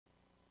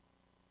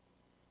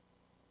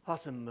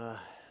Awesome.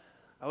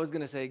 I was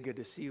going to say good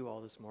to see you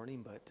all this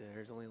morning, but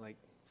there's only like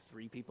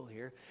 3 people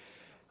here.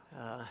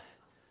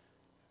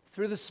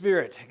 Through the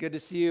Spirit, good to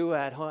see you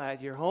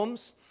at your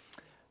homes.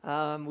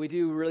 We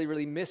do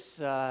really miss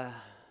hanging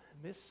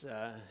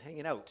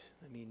out.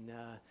 I mean,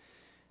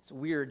 it's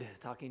weird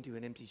talking to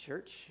an empty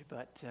church,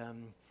 but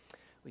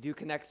we do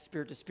connect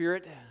spirit to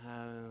spirit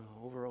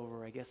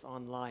over I guess,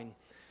 online.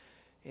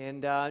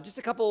 And just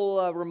a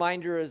couple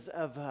reminders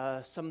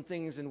of some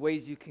things and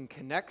ways you can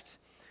connect.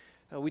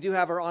 We do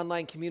have our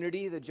online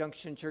community, the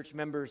Junction Church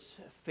Members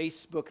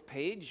Facebook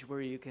page,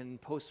 where you can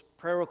post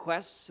prayer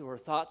requests or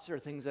thoughts or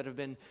things that have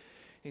been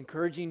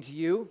encouraging to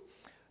you.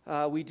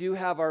 We do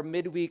have our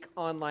midweek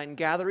online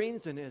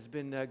gatherings, and it has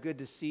been good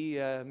to see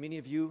many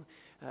of you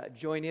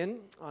join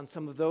in on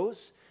some of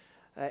those.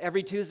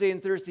 Every Tuesday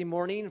and Thursday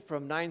morning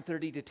from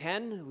 9:30 to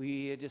 10,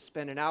 we just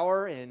spend an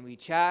hour and we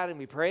chat and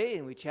we pray,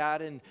 and we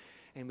chat and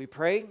we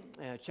pray,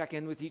 check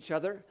in with each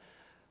other.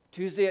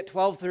 Tuesday at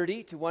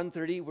 12:30 to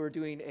 1:30, we're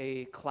doing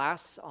a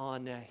class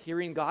on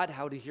hearing God,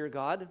 how to hear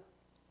God.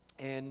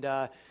 And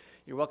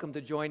you're welcome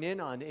to join in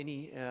on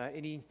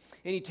any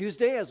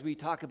Tuesday as we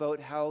talk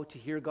about how to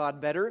hear God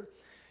better.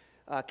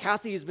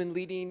 Kathy has been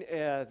leading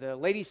the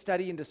ladies'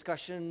 study and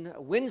discussion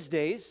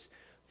Wednesdays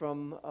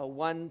from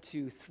 1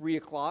 to 3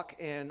 o'clock,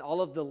 and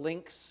all of the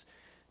links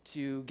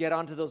to get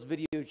onto those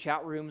video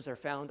chat rooms are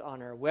found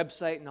on our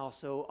website and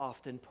also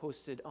often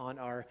posted on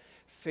our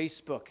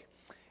Facebook.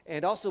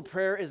 And also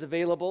prayer is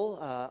available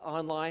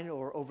online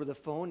or over the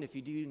phone. If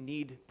you do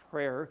need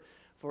prayer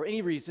for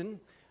any reason,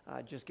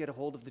 just get a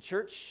hold of the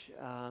church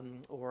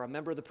or a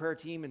member of the prayer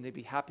team, and they'd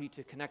be happy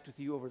to connect with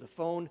you over the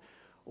phone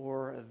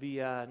or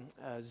via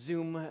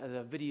Zoom,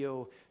 the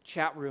video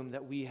chat room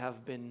that we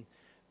have been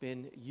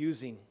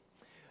using.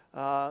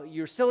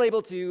 You're still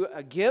able to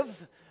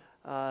give.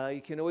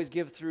 You can always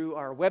give through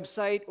our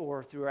website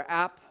or through our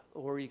app,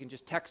 or you can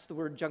just text the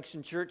word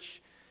Junction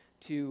Church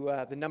to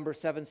the number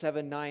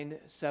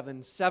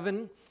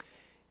 77977.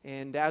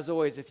 And as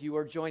always, if you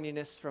are joining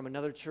us from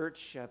another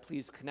church,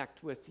 please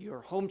connect with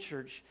your home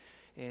church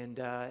and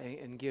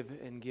give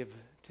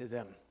to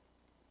them.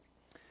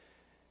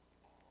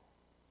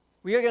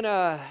 We are going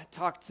to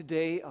talk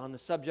today on the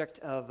subject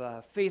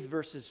of faith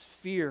versus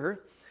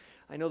fear.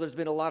 I know there's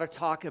been a lot of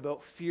talk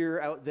about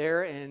fear out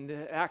there, and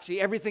actually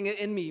everything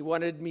in me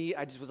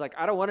I just was like,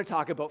 I don't want to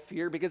talk about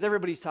fear because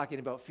everybody's talking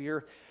about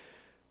fear.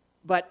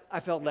 But I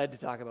felt led to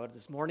talk about it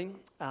this morning.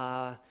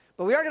 But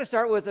we are going to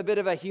start with a bit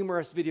of a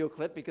humorous video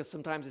clip because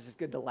sometimes it's just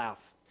good to laugh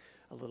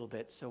a little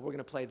bit. So we're going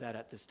to play that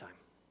at this time.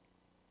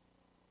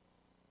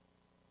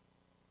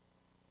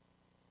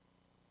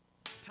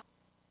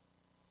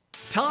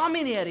 Tom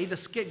and Eddie, the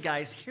skit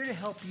guys, here to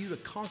help you to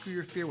conquer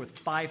your fear with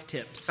 5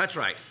 tips. That's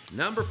right.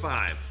 Number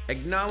 5,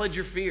 acknowledge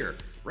your fear.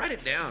 Write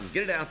it down.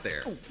 Get it out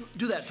there. Oh,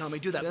 do that, Tommy.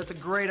 Do that. That's a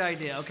great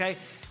idea, okay?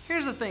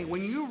 Here's the thing.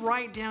 When you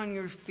write down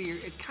your fear,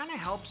 it kind of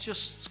helps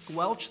just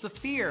squelch the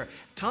fear.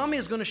 Tommy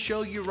is going to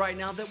show you right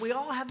now that we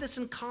all have this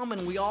in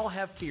common. We all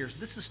have fears.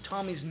 This is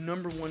Tommy's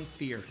number 1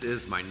 fear. This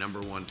is my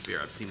number 1 fear.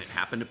 I've seen it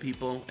happen to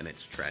people, and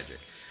it's tragic.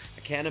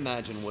 I can't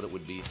imagine what it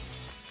would be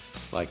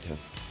like to...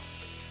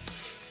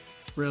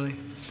 Really?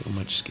 So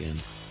much skin.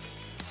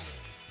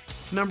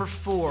 Number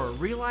 4,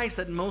 realize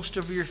that most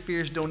of your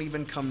fears don't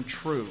even come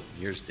true.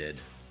 Yours did.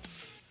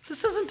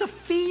 This isn't a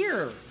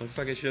fear. Looks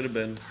like it should have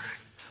been.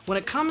 When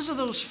it comes to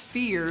those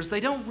fears, they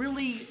don't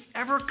really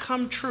ever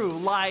come true.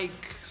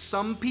 Like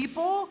some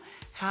people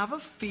have a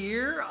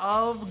fear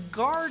of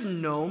garden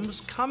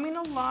gnomes coming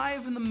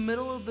alive in the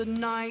middle of the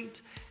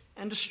night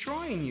and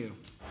destroying you.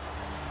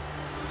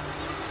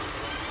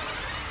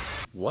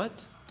 What?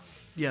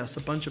 Yes,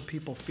 a bunch of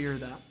people fear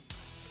that.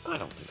 I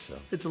don't think so.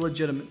 It's a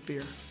legitimate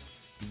fear.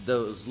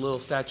 Those little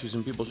statues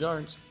in people's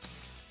yards.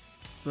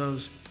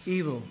 Those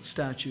evil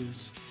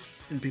statues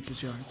in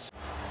people's yards.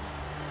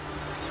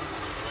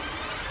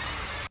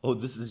 Oh,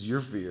 this is your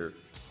fear.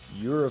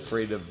 You're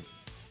afraid of...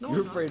 No,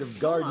 You're afraid of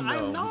garden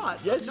gnomes. I'm not.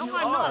 Yes, no, you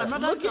I'm are. not. I'm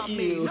not. Look Not at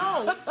me. you.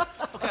 No.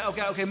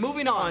 Okay.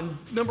 Moving on.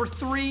 Number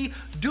 3,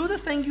 do the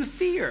thing you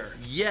fear.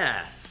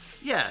 Yes.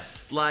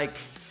 Like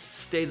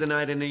stay the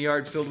night in a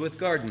yard filled with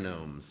garden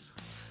gnomes.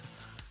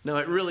 No,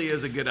 it really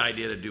is a good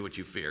idea to do what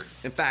you fear.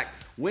 In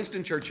fact,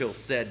 Winston Churchill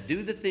said,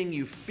 do the thing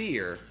you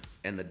fear,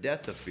 and the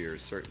death of fear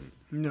is certain.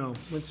 No,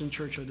 Winston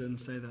Churchill didn't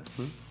say that.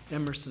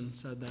 Emerson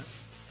said that.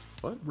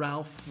 What?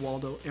 Ralph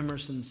Waldo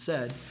Emerson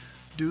said,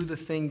 do the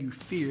thing you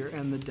fear,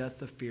 and the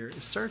death of fear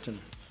is certain.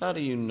 How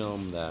do you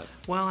gnome that?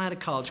 Well, I had a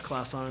college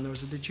class on, and there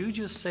was a, did you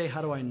just say,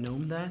 how do I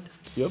gnome that?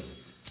 Yep.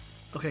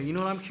 Okay, you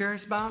know what I'm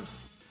curious about?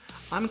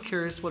 I'm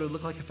curious what it would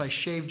look like if I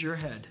shaved your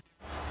head.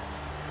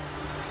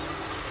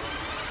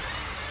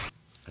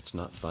 That's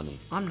not funny.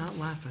 I'm not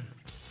laughing.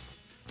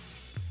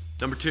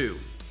 Number 2,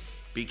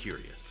 be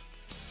curious.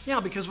 Yeah,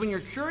 because when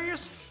you're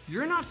curious,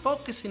 you're not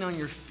focusing on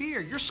your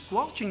fear. You're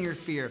squelching your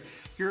fear.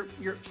 You're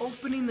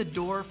opening the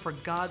door for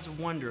God's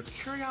wonder.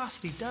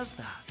 Curiosity does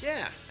that.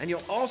 Yeah, and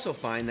you'll also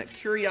find that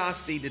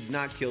curiosity did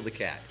not kill the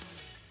cat.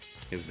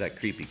 It was that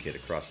creepy kid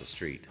across the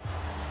street.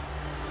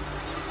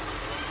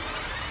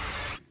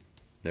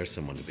 there's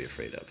someone to be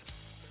afraid of.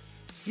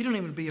 You don't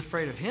even be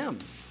afraid of him.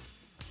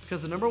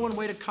 Because the number one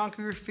way to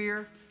conquer your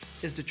fear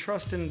is to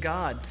trust in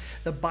God.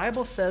 The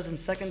Bible says in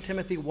 2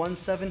 Timothy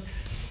 1:7,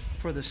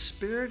 "For the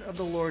Spirit of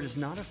the Lord is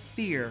not of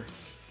fear,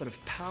 but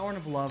of power and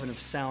of love and of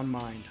sound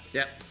mind."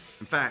 Yep.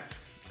 In fact,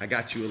 I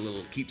got you a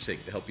little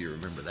keepsake to help you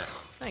remember that.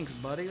 Thanks,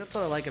 buddy. That's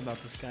what I like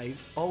about this guy.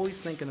 He's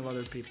always thinking of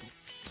other people.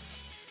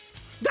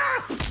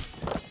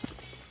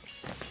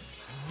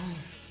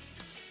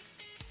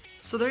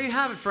 So there you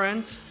have it,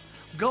 friends.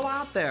 Go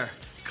out there.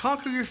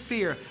 Conquer your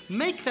fear.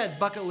 Make that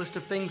bucket list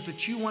of things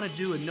that you want to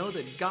do and know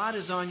that God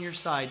is on your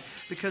side,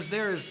 because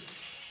there is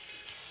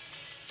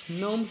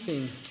no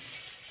thing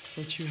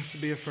that you have to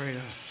be afraid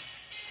of.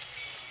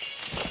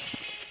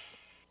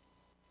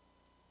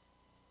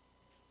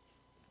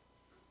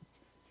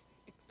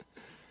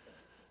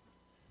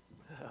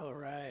 All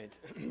right.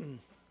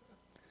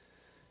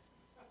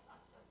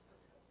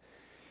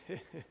 A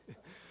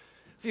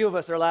few of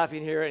us are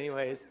laughing here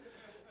anyways.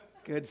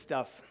 Good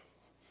stuff.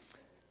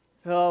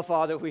 Oh,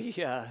 Father, we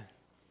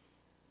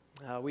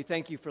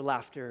thank you for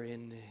laughter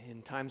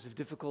in times of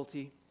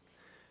difficulty.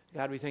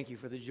 God, we thank you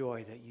for the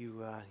joy that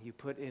you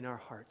put in our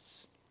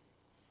hearts.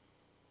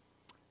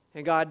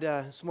 And God,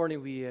 this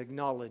morning we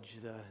acknowledge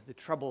the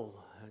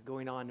trouble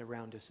going on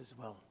around us as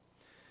well.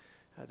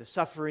 The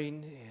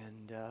suffering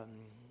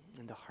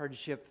and the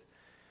hardship.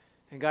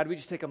 And God, we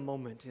just take a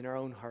moment in our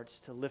own hearts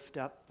to lift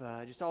up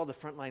just all the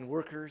frontline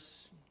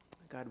workers.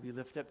 God, we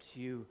lift up to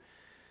you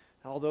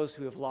all those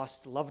who have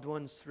lost loved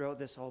ones throughout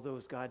this, all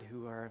those, God,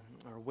 who are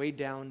weighed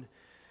down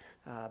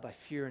by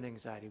fear and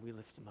anxiety. We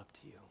lift them up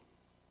to you.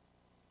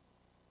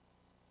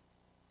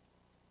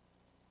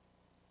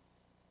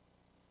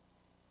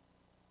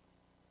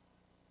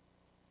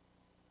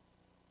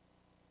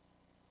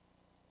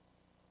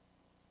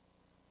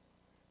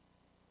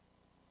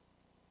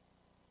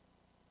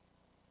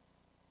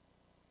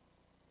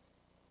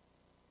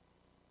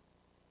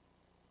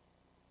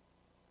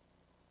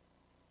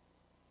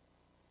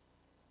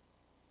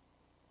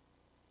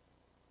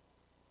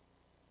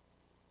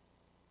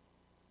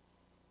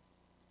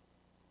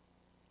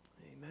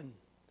 Amen.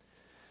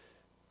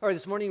 All right,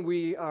 this morning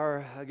we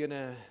are going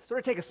to sort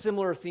of take a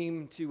similar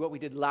theme to what we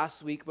did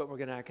last week, but we're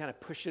going to kind of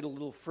push it a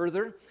little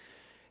further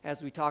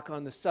as we talk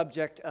on the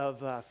subject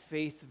of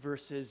faith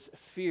versus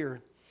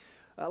fear.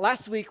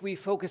 Last week we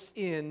focused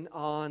in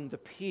on the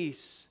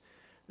peace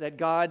that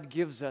God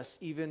gives us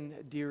even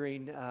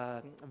during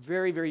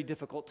very, very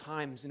difficult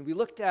times. And we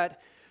looked at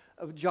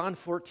John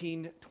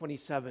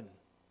 14:27,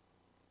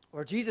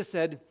 where Jesus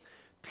said,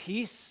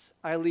 "Peace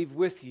I leave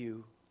with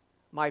you,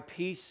 my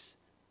peace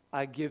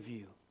I give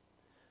you.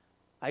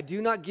 I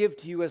do not give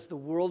to you as the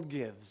world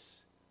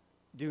gives.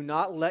 Do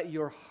not let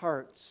your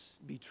hearts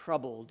be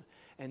troubled,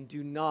 and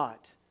do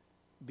not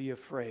be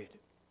afraid."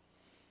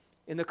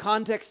 In the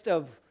context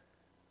of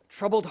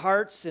troubled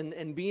hearts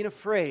and being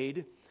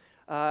afraid,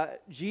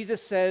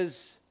 Jesus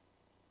says,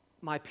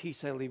 "My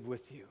peace I leave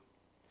with you."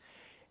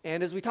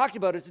 And as we talked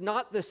about, it's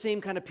not the same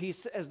kind of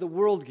peace as the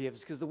world gives,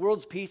 because the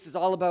world's peace is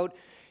all about,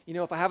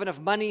 if I have enough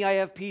money, I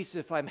have peace.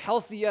 If I'm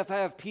healthy, if I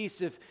have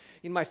peace. If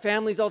my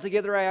family's all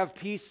together, I have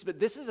peace. But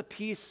this is a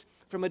peace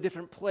from a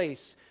different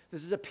place.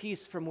 This is a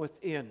peace from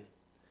within.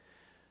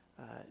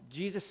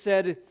 Jesus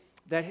said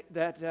that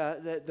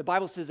the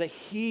Bible says that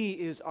He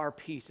is our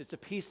peace. It's a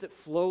peace that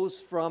flows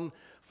from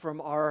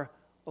our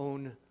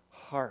own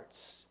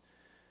hearts.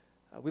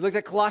 We looked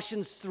at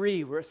Colossians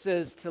 3, where it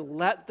says to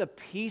let the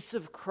peace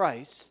of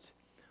Christ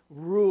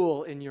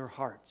rule in your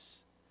hearts.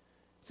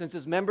 Since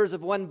as members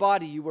of one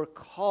body, you were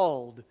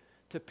called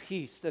to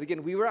peace. That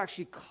again, we were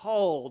actually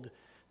called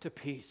to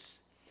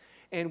peace.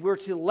 And we're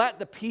to let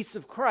the peace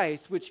of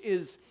Christ, which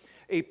is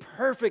a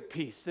perfect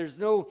peace. There's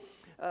no,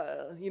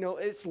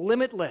 it's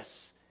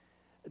limitless.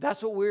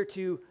 That's what we're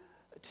to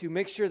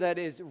make sure that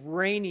is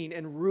reigning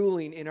and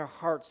ruling in our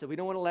hearts. That we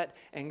don't want to let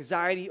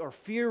anxiety or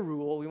fear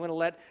rule. We want to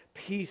let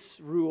peace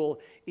rule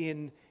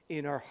in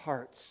our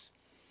hearts.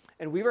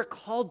 And we were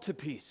called to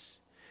peace.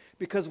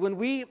 Because when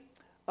we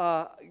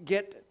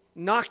get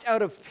knocked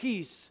out of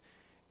peace,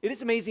 it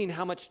is amazing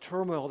how much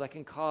turmoil that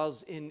can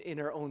cause in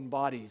our own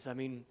bodies. I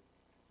mean,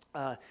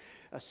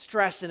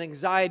 stress and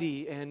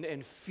anxiety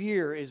and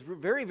fear is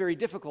very, very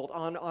difficult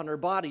on our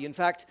body. In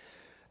fact,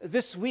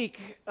 this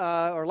week,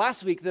 or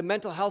last week, the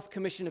Mental Health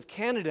Commission of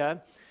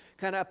Canada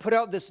kind of put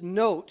out this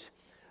note.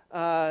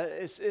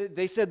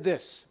 They said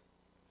this: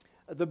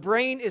 the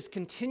brain is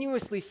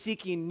continuously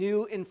seeking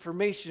new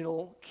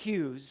informational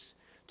cues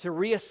to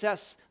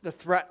reassess the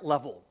threat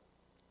level.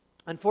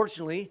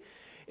 Unfortunately,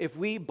 if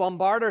we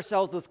bombard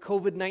ourselves with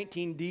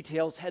COVID-19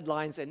 details,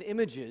 headlines, and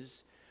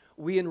images,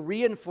 we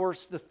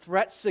reinforce the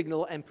threat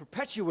signal and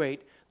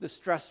perpetuate the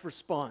stress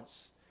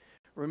response.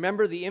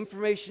 Remember, the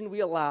information we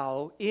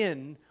allow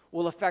in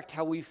will affect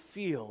how we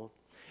feel,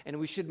 and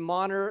we should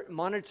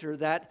monitor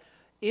that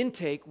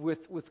intake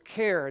with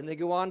care. And they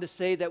go on to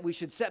say that we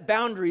should set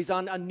boundaries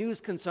on news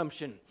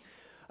consumption.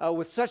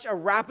 With such a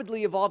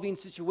rapidly evolving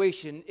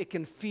situation, it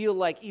can feel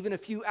like even a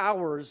few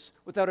hours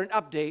without an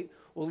update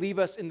will leave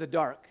us in the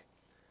dark.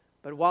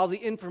 But while the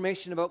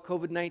information about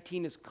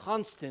COVID-19 is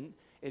constant,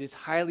 it is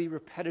highly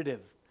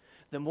repetitive.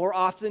 The more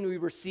often we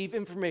receive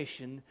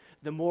information,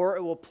 the more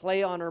it will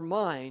play on our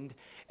mind,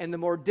 and the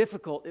more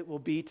difficult it will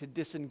be to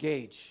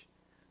disengage.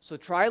 So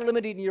try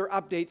limiting your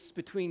updates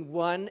between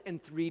 1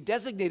 and 3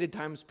 designated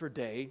times per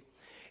day.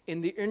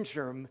 In the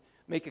interim,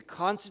 make a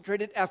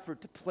concentrated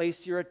effort to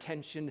place your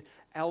attention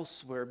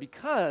elsewhere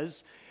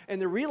because, and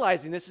they're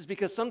realizing this is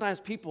because sometimes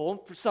people,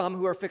 for some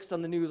who are fixed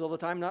on the news all the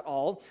time, not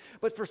all,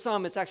 but for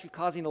some it's actually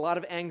causing a lot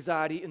of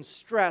anxiety and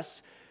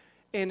stress,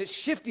 and it's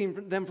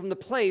shifting them from the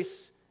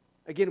place,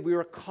 again, we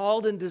were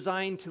called and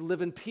designed to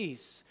live in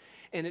peace,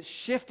 and it's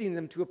shifting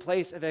them to a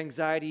place of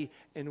anxiety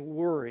and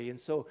worry. And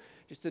so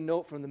just a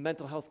note from the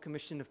Mental Health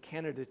Commission of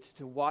Canada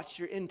to watch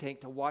your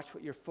intake, to watch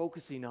what you're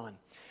focusing on.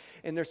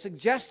 And they're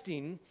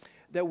suggesting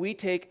that we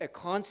take a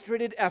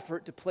concentrated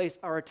effort to place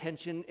our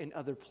attention in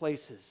other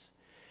places.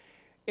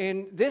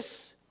 And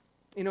this,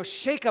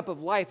 shakeup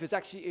of life is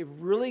actually a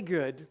really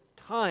good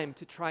time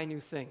to try new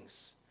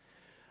things,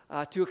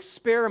 to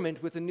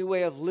experiment with a new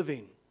way of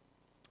living.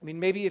 I mean,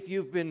 maybe if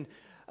you've been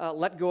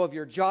let go of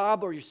your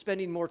job or you're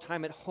spending more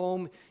time at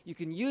home, you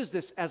can use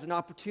this as an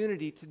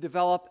opportunity to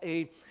develop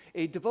a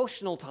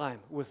devotional time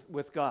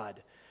with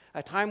God,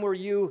 a time where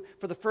you,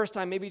 for the first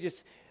time, maybe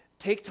just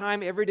take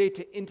time every day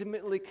to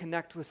intimately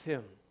connect with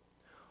Him.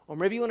 Or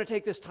maybe you want to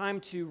take this time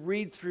to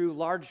read through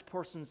large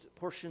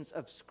portions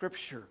of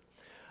Scripture,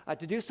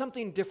 to do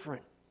something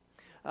different.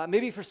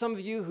 Maybe for some of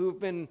you who've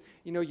been,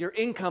 your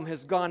income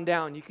has gone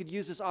down, you could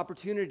use this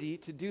opportunity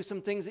to do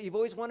some things that you've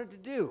always wanted to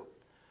do.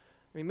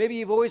 I mean, maybe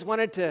you've always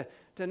wanted to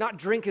not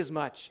drink as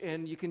much,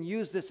 and you can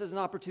use this as an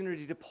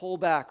opportunity to pull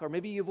back. Or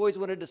maybe you've always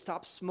wanted to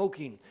stop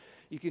smoking.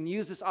 You can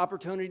use this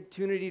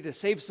opportunity to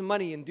save some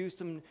money and do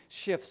some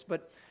shifts.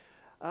 But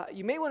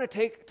you may want to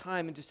take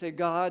time and just say,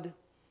 God,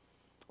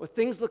 with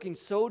things looking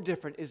so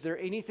different, is there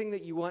anything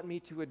that you want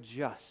me to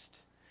adjust?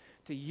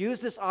 To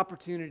use this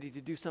opportunity to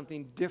do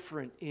something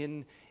different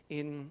in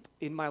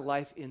my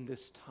life in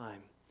this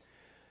time.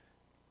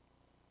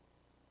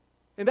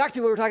 And back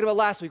to what we were talking about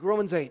last week,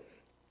 Romans 8.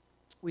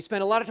 We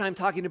spent a lot of time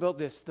talking about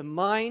this. The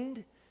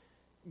mind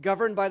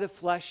governed by the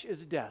flesh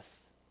is death.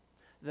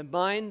 The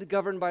mind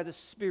governed by the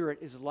Spirit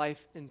is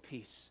life and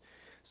peace.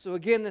 So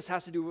again, this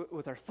has to do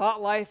with our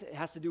thought life. It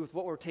has to do with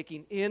what we're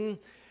taking in,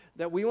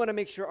 that we want to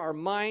make sure our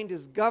mind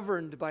is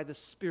governed by the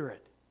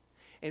Spirit.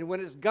 And when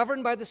it's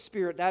governed by the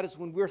Spirit, that is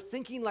when we're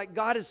thinking like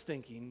God is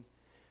thinking,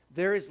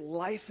 there is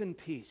life and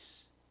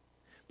peace.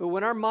 But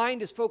when our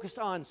mind is focused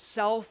on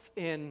self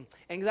and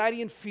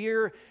anxiety and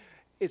fear,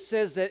 it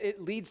says that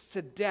it leads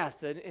to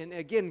death. And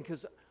again,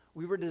 because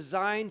we were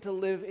designed to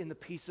live in the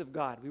peace of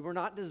God. We were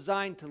not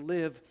designed to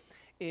live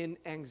in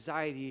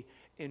anxiety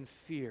and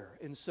fear.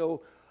 And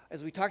so,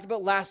 as we talked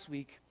about last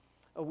week,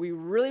 we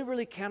really,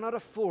 really cannot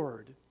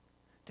afford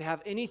to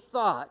have any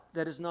thought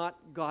that is not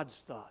God's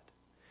thought.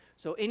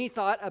 So any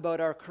thought about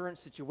our current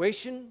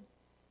situation,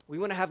 we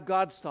want to have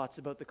God's thoughts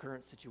about the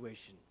current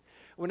situation.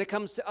 When it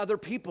comes to other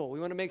people, we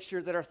want to make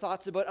sure that our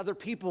thoughts about other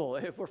people,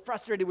 if we're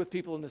frustrated with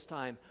people in this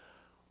time,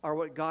 are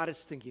what God is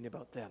thinking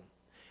about them.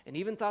 And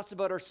even thoughts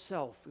about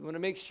ourselves, we want to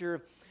make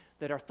sure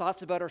that our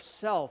thoughts about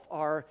ourselves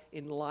are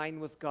in line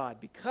with God.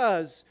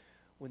 Because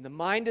when the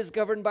mind is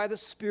governed by the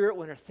Spirit,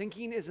 when our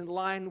thinking is in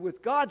line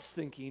with God's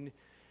thinking,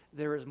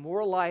 there is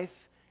more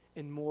life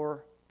and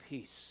more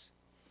peace.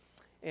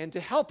 And to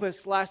help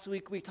us, last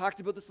week we talked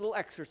about this little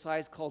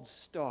exercise called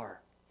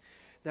STAR.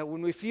 That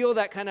when we feel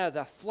that kind of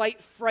the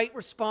flight-fright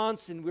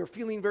response and we're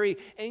feeling very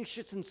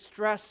anxious and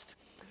stressed,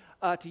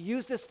 to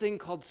use this thing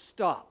called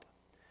STOP.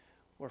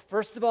 Where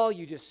first of all,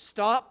 you just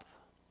stop.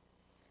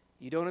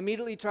 You don't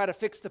immediately try to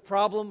fix the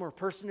problem or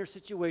person or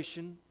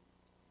situation.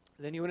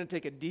 Then you want to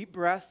take a deep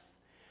breath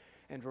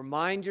and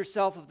remind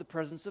yourself of the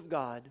presence of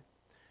God.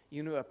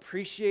 You want to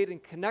appreciate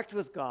and connect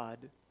with God.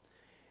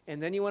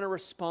 And then you want to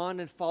respond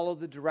and follow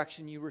the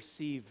direction you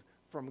receive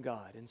from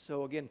God. And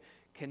so again,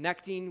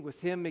 connecting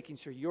with Him, making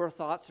sure your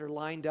thoughts are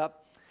lined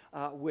up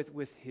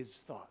with His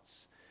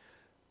thoughts.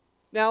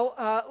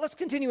 Now, let's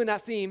continue in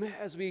that theme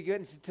as we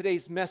get into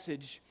today's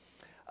message.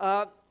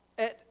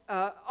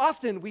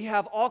 Often we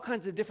have all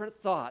kinds of different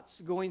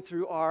thoughts going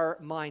through our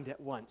mind at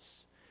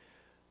once.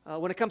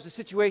 When it comes to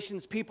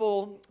situations,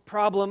 people,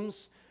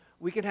 problems,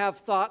 we can have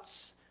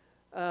thoughts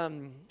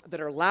that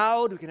are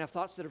loud. We can have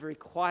thoughts that are very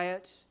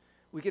quiet.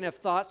 We can have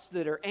thoughts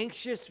that are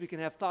anxious. We can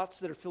have thoughts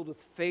that are filled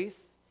with faith.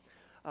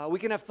 We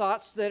can have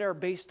thoughts that are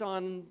based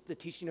on the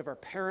teaching of our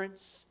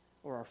parents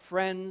or our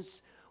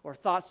friends, or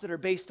thoughts that are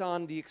based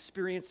on the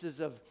experiences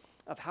of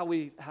how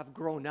we have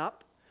grown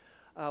up.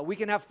 We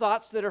can have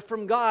thoughts that are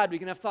from God. We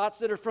can have thoughts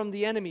that are from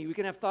the enemy. We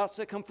can have thoughts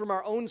that come from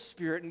our own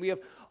spirit. And we have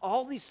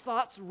all these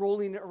thoughts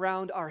rolling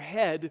around our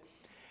head.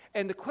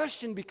 And the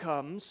question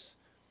becomes,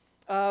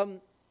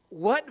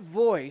 what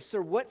voice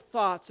or what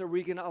thoughts are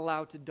we going to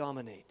allow to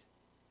dominate?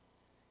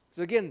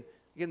 So again,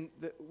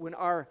 when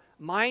our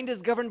mind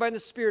is governed by the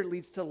Spirit, it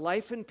leads to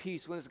life and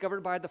peace. When it's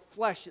governed by the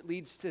flesh, it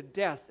leads to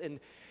death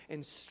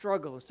and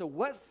struggle. So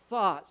what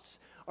thoughts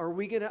are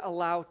we going to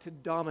allow to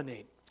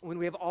dominate? when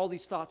we have all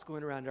these thoughts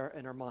going around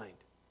in our mind.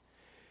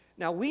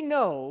 Now, we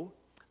know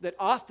that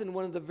often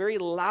one of the very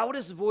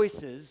loudest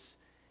voices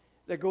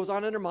that goes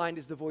on in our mind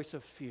is the voice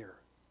of fear.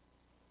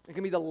 It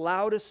can be the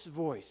loudest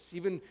voice.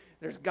 Even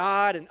there's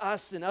God and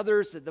us and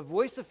others, that the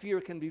voice of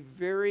fear can be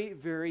very,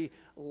 very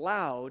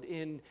loud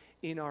in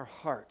our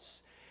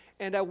hearts.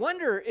 And I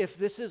wonder if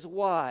this is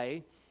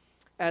why,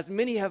 as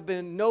many have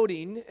been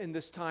noting in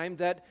this time,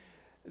 that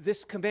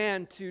this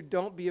command to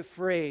don't be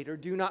afraid or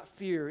do not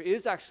fear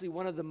is actually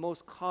one of the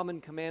most common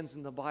commands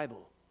in the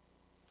Bible.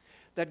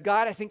 That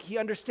God, I think he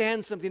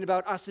understands something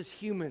about us as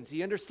humans.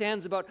 He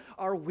understands about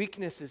our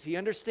weaknesses. He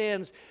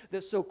understands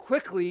that so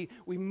quickly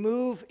we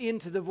move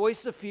into the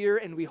voice of fear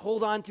and we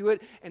hold on to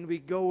it and we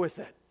go with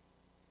it.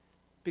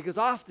 Because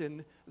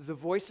often the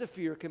voice of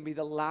fear can be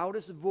the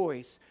loudest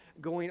voice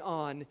going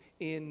on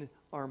in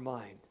our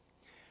mind.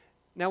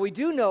 Now we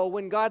do know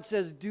when God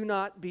says do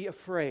not be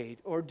afraid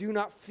or do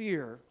not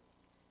fear,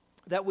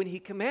 that when he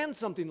commands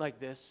something like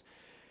this,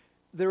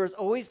 there is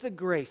always the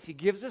grace. He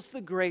gives us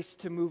the grace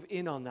to move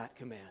in on that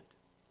command.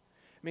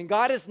 I mean,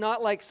 God is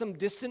not like some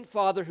distant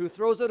father who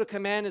throws out a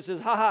command and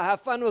says,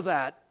 have fun with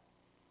that.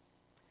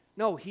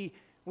 No,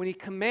 when he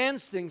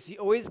commands things, he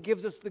always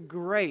gives us the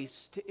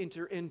grace to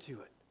enter into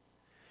it.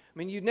 I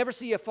mean, you'd never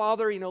see a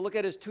father, look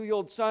at his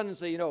 2-year-old son and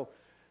say,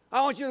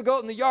 I want you to go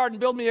out in the yard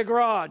and build me a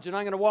garage, and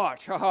I'm going to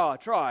watch.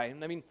 Try.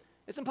 I mean,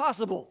 it's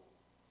impossible.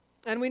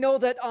 And we know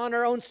that on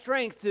our own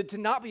strength, to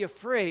not be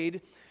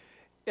afraid,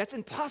 that's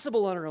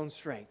impossible on our own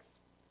strength.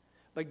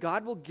 But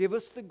God will give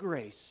us the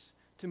grace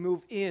to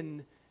move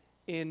in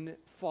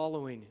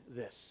following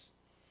this.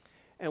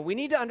 And we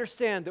need to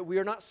understand that we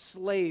are not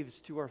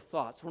slaves to our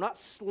thoughts. We're not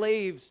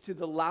slaves to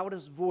the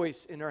loudest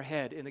voice in our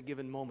head in a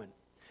given moment.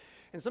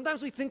 And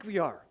sometimes we think we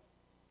are.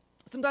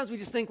 Sometimes we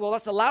just think, well,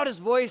 that's the loudest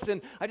voice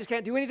and I just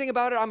can't do anything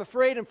about it. I'm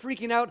afraid, I'm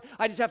freaking out.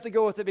 I just have to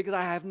go with it because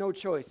I have no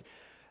choice.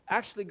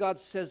 Actually, God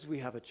says we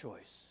have a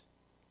choice.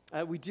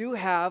 We do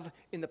have,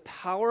 in the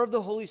power of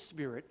the Holy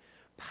Spirit,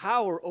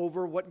 power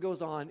over what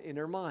goes on in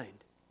our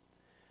mind.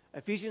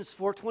 Ephesians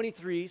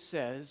 4:23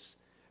 says,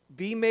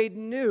 be made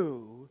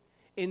new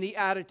in the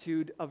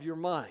attitude of your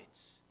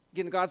minds.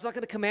 Again, God's not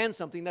going to command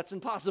something that's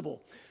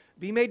impossible.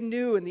 Be made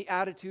new in the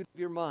attitude of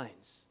your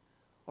minds.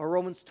 Or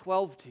Romans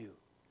 12:2,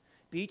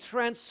 be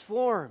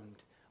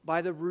transformed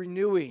by the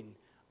renewing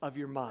of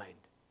your mind.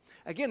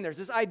 Again, there's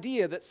this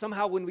idea that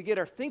somehow when we get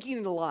our thinking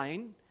in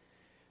line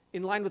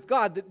with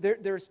God,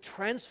 that there's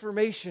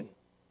transformation.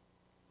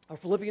 Or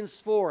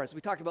Philippians 4, as we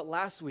talked about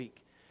last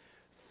week,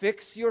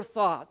 fix your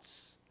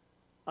thoughts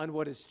on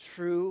what is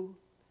true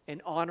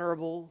and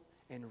honorable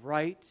and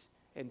right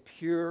and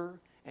pure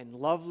and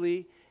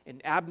lovely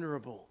and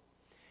admirable.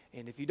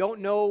 And if you don't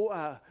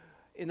know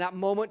in that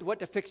moment what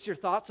to fix your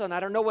thoughts on,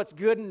 I don't know what's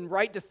good and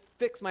right to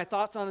fix my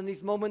thoughts on in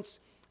these moments,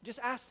 just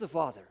ask the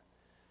Father.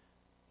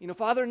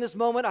 Father, in this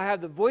moment, I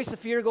have the voice of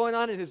fear going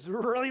on. It is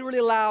really,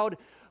 really loud.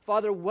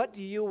 Father, what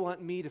do you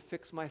want me to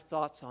fix my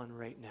thoughts on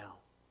right now?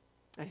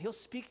 And he'll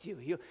speak to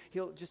you.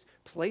 He'll just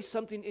place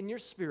something in your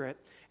spirit,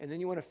 and then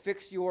you want to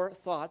fix your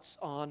thoughts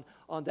on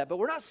that. But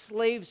we're not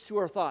slaves to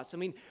our thoughts. I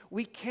mean,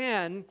 we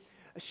can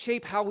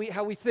shape how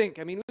we think.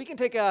 I mean, we can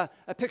take a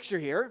picture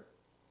here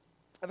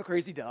of a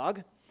crazy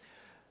dog.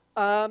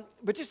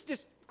 But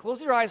just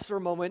close your eyes for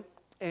a moment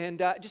and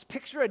just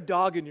picture a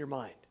dog in your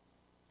mind.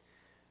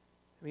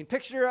 I mean,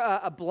 picture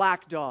a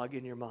black dog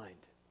in your mind.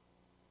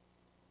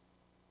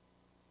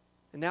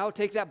 And now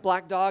take that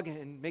black dog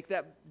and make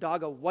that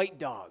dog a white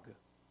dog.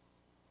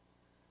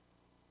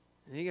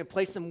 And you can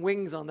place some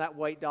wings on that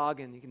white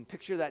dog and you can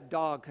picture that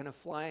dog kind of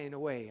flying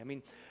away. I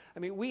mean,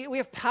 we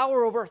have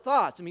power over our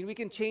thoughts. I mean, we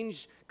can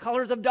change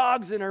colors of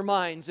dogs in our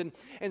minds. And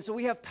so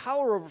we have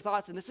power over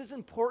thoughts. And this is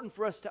important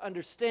for us to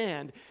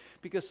understand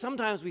because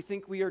sometimes we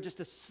think we are just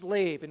a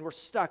slave and we're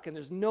stuck and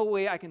there's no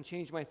way I can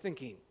change my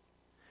thinking.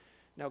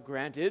 Now,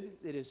 granted,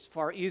 it is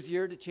far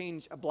easier to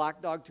change a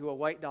black dog to a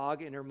white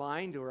dog in our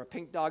mind or a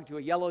pink dog to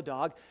a yellow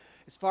dog.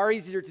 It's far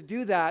easier to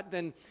do that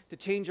than to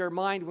change our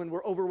mind when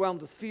we're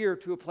overwhelmed with fear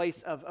to a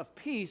place of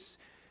peace.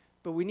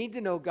 But we need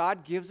to know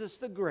God gives us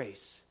the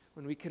grace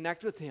when we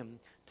connect with him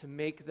to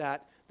make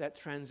that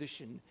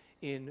transition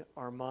in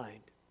our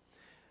mind.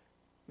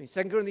 I mean,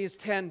 2 Corinthians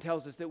 10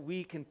 tells us that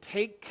we can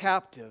take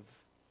captive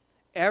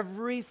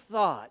every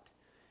thought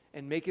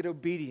and make it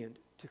obedient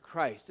to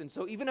Christ. And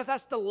so even if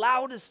that's the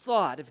loudest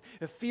thought,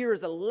 if fear is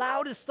the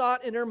loudest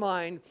thought in our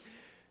mind,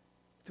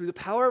 through the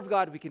power of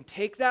God, we can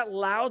take that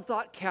loud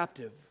thought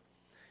captive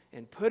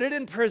and put it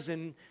in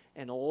prison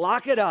and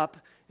lock it up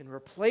and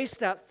replace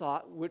that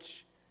thought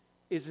which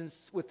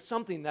is with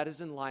something that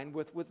is in line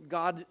with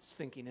God's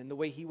thinking and the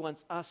way he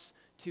wants us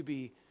to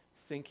be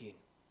thinking.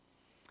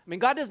 I mean,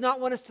 God does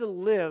not want us to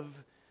live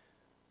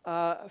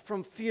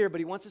from fear, but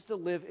he wants us to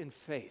live in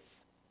faith.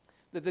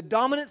 That the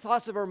dominant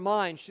thoughts of our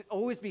mind should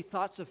always be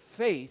thoughts of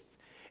faith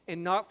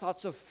and not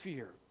thoughts of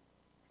fear.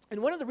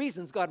 And one of the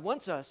reasons God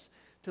wants us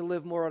to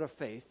live more out of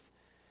faith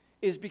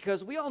is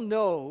because we all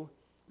know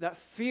that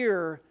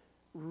fear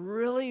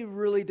really,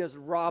 really does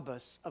rob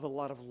us of a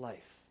lot of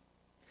life.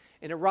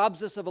 And it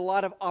robs us of a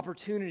lot of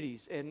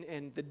opportunities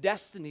and the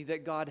destiny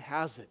that God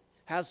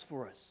has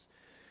for us.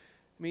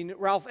 I mean,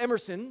 Ralph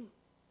Emerson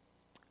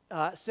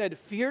said,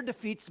 "Fear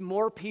defeats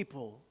more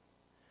people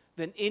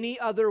than any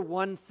other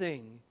one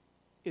thing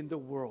in the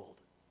world."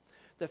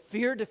 That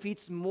fear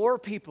defeats more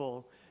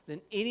people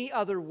than any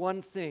other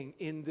one thing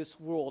in this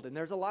world. And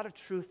there's a lot of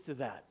truth to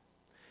that.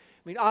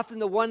 I mean, often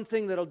the one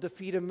thing that'll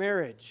defeat a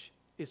marriage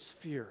is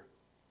fear.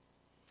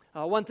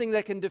 One thing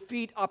that can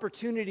defeat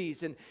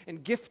opportunities and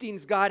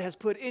giftings God has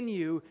put in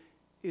you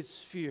is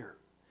fear.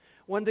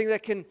 One thing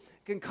that can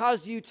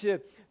cause you to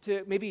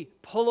maybe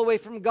pull away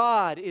from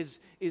God is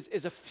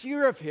a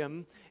fear of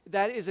Him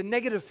that is a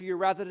negative fear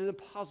rather than a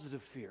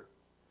positive fear.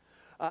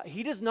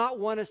 He does not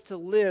want us to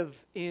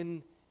live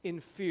in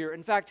fear.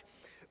 In fact,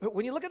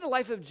 when you look at the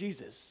life of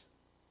Jesus,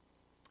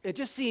 it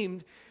just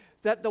seemed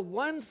that the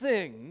one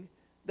thing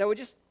that would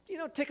just,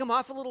 tick him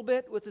off a little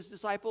bit with his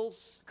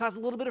disciples, cause a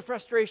little bit of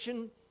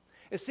frustration,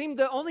 it seemed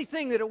the only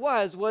thing that it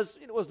was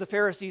the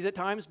Pharisees at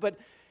times, but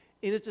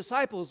in his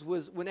disciples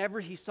was whenever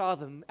he saw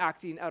them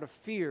acting out of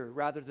fear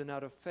rather than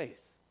out of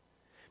faith.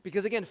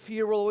 Because again,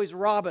 fear will always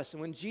rob us.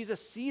 And when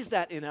Jesus sees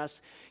that in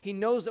us, he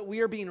knows that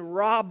we are being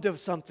robbed of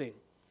something.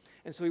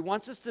 And so he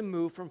wants us to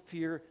move from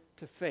fear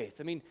to faith.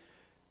 I mean,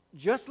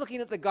 just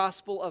looking at the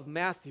Gospel of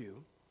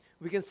Matthew,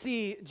 we can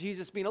see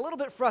Jesus being a little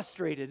bit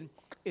frustrated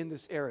in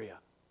this area.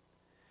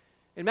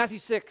 In Matthew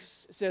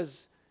 6, it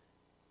says,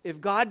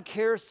 "If God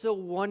cares so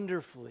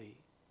wonderfully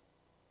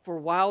for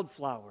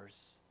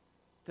wildflowers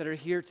that are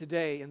here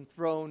today and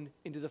thrown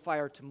into the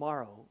fire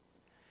tomorrow,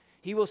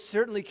 He will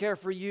certainly care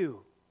for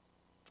you.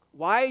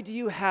 Why do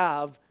you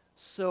have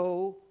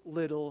so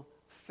little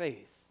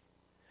faith?"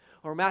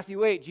 Or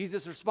Matthew 8,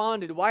 Jesus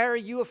responded, "Why are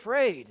you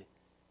afraid?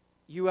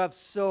 You have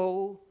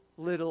so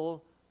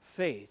little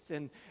faith."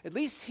 And at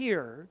least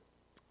here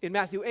in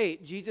Matthew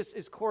 8, Jesus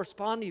is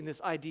corresponding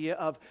this idea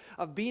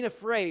of being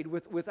afraid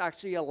with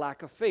actually a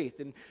lack of faith.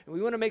 And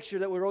we want to make sure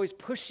that we're always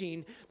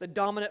pushing the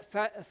dominant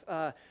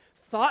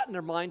thought in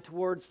our mind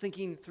towards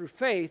thinking through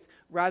faith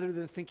rather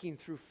than thinking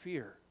through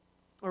fear.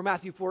 Or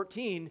Matthew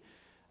 14,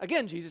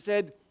 again, Jesus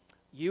said,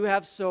 "You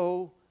have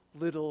so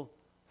little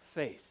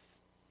faith."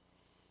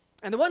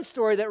 And the one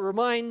story that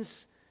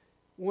reminds,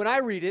 when I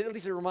read it, at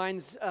least it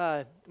reminds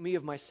me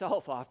of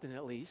myself often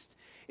at least,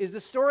 is the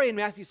story in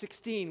Matthew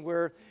 16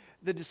 where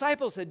the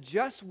disciples had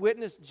just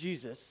witnessed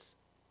Jesus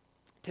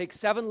take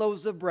 7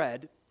 loaves of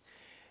bread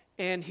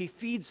and he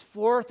feeds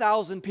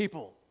 4,000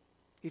 people.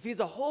 He feeds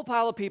a whole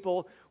pile of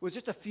people with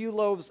just a few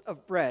loaves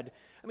of bread.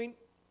 I mean,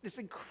 this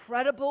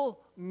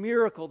incredible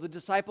miracle the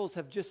disciples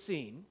have just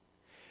seen.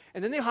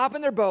 And then they hop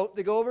in their boat,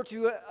 they go over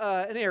to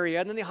an area,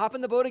 and then they hop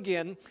in the boat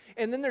again,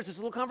 and then there's this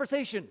little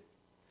conversation.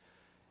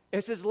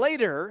 It says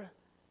later,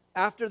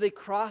 after they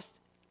crossed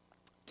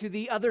to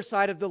the other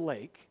side of the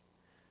lake,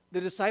 the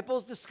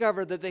disciples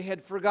discovered that they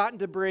had forgotten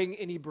to bring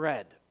any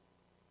bread.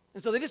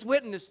 And so they just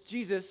witnessed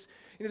Jesus,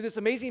 this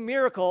amazing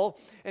miracle,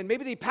 and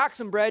maybe they pack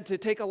some bread to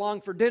take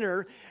along for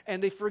dinner,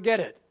 and they forget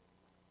it.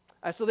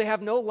 So they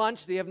have no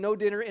lunch, they have no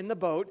dinner in the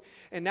boat,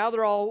 and now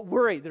they're all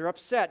worried, they're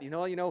upset.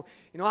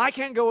 I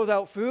can't go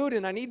without food,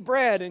 and I need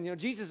bread, and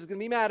Jesus is going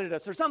to be mad at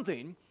us or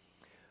something.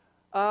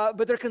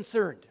 But they're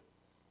concerned.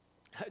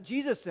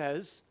 Jesus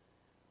says,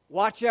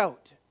 "Watch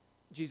out,"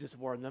 Jesus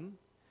warned them.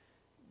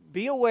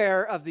 "Be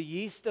aware of the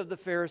yeast of the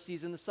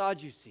Pharisees and the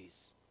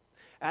Sadducees."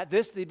 At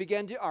this, they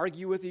began to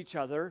argue with each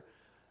other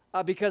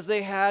because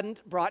they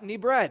hadn't brought any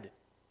bread.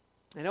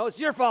 It's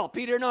your fault,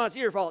 Peter. No, it's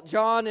your fault,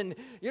 John. And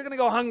you're going to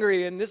go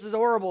hungry, and this is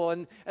horrible.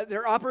 And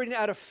they're operating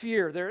out of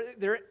fear.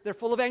 They're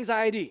full of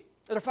anxiety.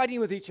 They're fighting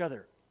with each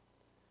other.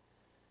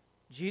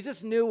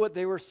 Jesus knew what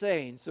they were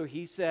saying, so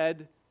he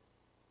said,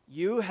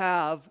 "You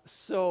have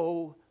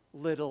so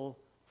little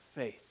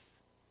faith.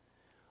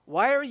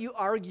 Why are you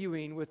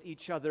arguing with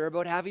each other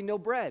about having no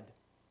bread?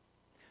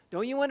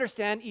 Don't you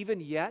understand even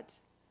yet?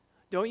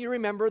 Don't you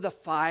remember the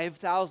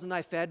 5,000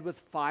 I fed with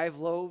 5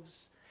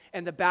 loaves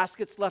and the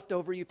baskets left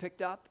over you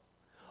picked up?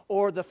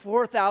 Or the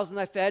 4,000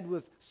 I fed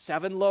with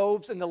 7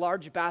 loaves and the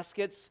large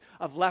baskets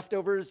of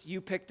leftovers you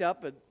picked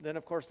up, but then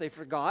of course they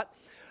forgot."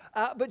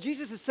 But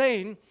Jesus is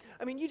saying,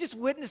 you just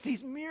witnessed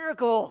these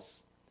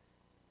miracles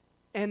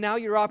and now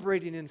you're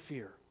operating in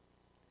fear.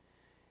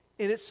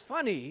 And it's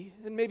funny,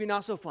 and maybe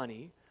not so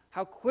funny,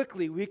 how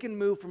quickly we can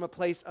move from a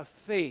place of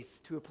faith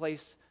to a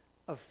place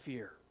of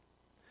fear.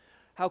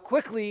 How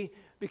quickly,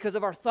 because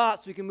of our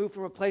thoughts, we can move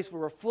from a place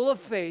where we're full of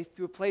faith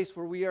to a place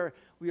where we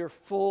are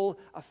full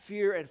of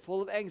fear and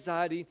full of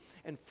anxiety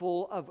and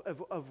full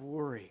of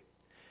worry.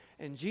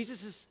 And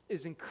Jesus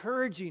is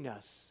encouraging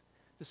us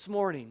this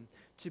morning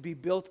to be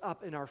built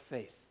up in our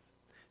faith,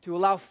 to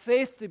allow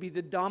faith to be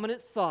the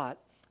dominant thought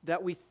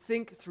that we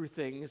think through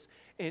things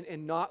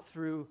and not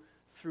through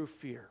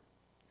fear.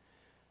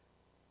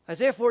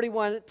 Isaiah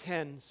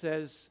 41:10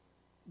 says,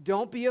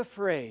 "Don't be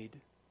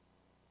afraid,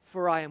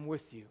 for I am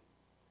with you.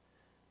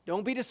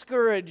 Don't be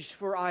discouraged,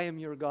 for I am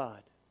your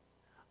God.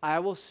 I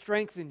will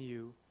strengthen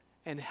you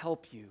and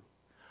help you.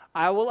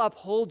 I will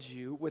uphold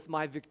you with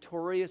my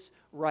victorious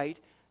right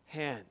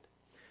hand."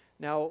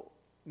 Now,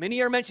 many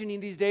are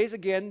mentioning these days,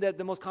 again, that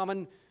the most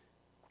common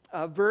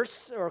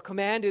verse or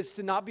command is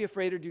to not be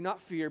afraid or do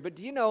not fear. But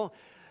do you know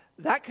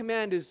that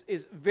command is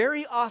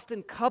very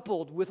often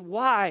coupled with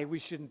why we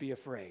shouldn't be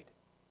afraid?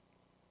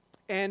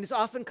 And it's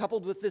often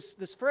coupled with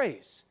this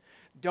phrase,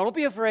 don't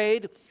be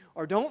afraid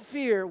or don't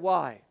fear.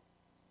 Why?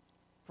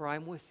 For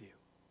I'm with you.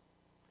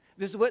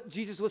 This is what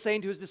Jesus was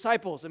saying to his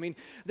disciples. I mean,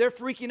 they're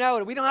freaking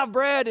out. We don't have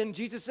bread. And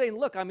Jesus is saying,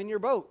 look, I'm in your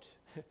boat.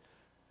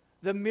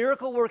 The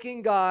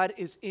miracle-working God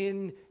is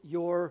in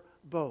your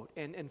boat.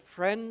 And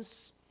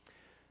friends,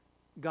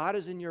 God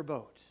is in your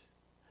boat.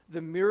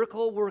 The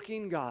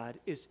miracle-working God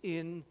is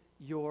in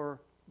your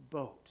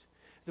boat.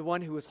 The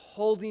one who is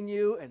holding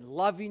you and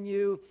loving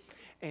you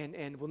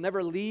and will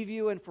never leave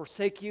you and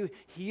forsake you.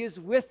 He is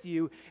with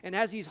you. And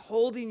as he's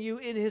holding you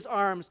in his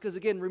arms, because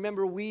again,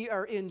 remember, we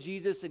are in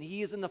Jesus and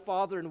he is in the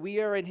Father and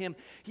we are in him.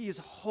 He is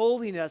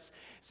holding us,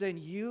 saying,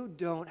 you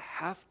don't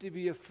have to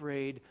be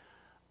afraid.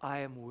 I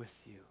am with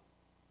you.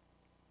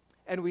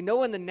 And we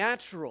know in the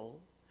natural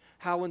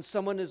how when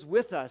someone is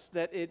with us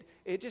that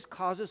it just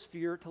causes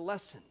fear to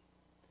lessen.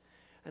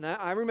 And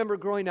I remember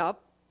growing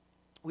up,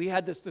 we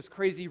had this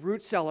crazy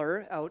root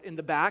cellar out in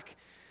the back.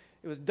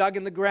 It was dug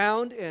in the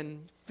ground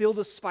and filled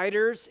with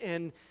spiders,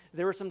 and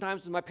there were some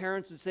times when my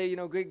parents would say,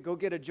 go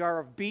get a jar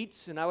of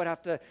beets, and I would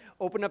have to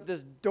open up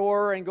this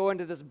door and go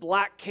into this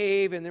black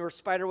cave, and there were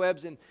spider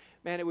webs, and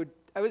man, it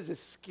was the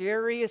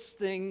scariest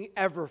thing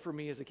ever for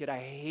me as a kid. I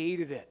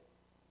hated it.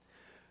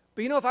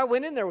 But if I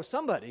went in there with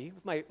somebody,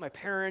 with my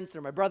parents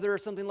or my brother or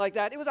something like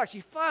that, it was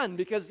actually fun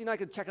because, I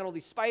could check out all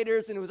these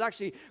spiders, and it was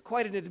actually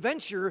quite an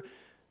adventure.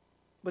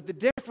 But the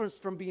difference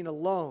from being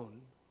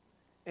alone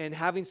and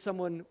having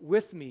someone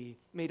with me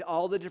made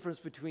all the difference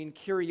between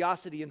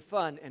curiosity and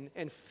fun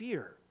and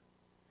fear.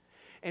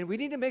 And we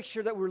need to make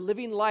sure that we're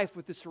living life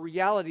with this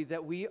reality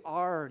that we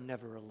are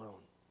never alone,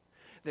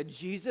 that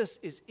Jesus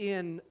is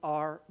in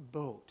our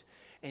boat.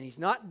 And he's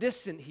not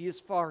distant, he is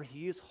far,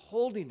 he is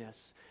holding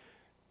us.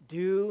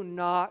 Do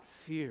not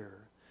fear,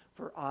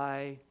 for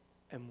I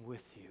am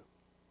with you.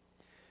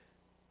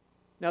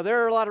 Now,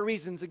 there are a lot of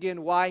reasons,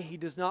 again, why he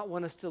does not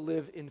want us to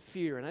live in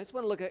fear. And I just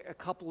want to look at a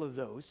couple of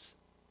those.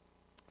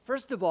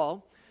 First of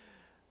all,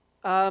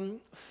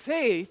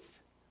 faith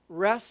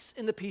rests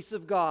in the peace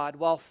of God,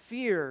 while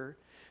fear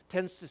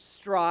tends to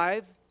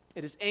strive,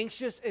 it is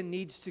anxious, and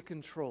needs to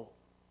control.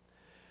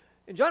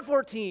 In John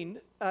 14,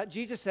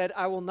 Jesus said,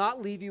 I will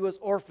not leave you as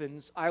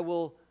orphans, I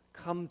will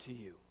come to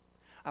you.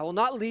 I will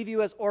not leave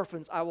you as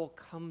orphans, I will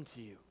come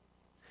to you.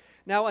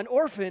 Now, an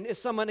orphan is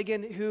someone,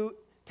 again, who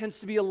tends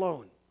to be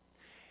alone.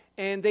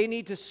 And they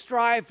need to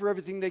strive for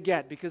everything they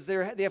get because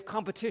they have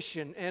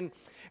competition and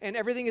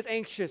everything is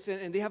anxious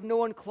and they have no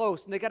one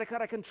close. And they got to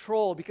kind of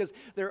control because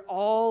they're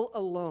all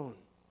alone.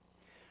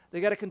 They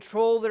got to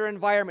control their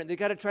environment. They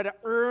got to try to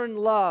earn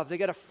love. They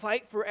got to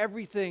fight for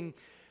everything.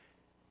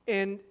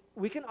 And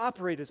we can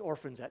operate as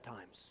orphans at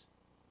times.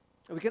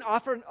 We can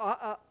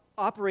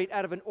operate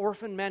out of an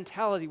orphan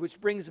mentality, which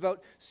brings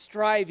about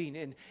striving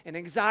and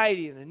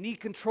anxiety and a need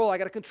control. I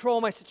got to control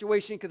my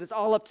situation because it's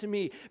all up to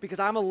me because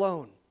I'm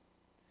alone.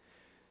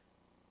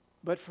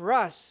 But for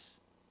us,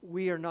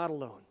 we are not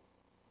alone,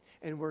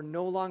 and we're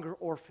no longer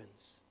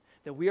orphans,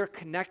 that we are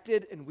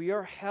connected and we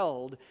are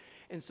held,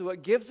 and so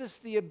it gives us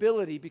the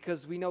ability,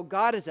 because we know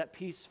God is at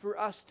peace, for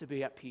us to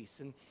be at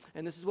peace,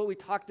 and this is what we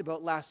talked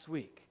about last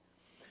week,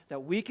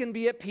 that we can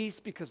be at peace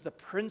because the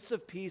Prince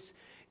of Peace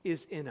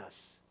is in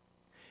us,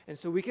 and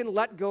so we can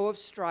let go of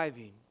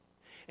striving,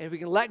 and we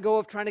can let go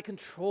of trying to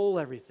control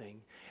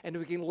everything, and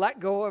we can let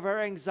go of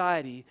our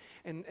anxiety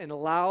and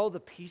allow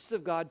the peace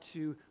of God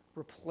to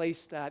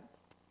replace that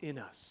in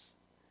us.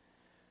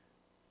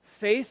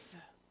 Faith,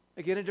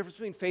 again, a difference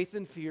between faith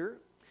and fear.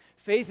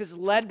 Faith is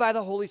led by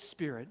the Holy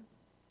Spirit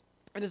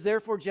and is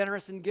therefore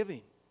generous in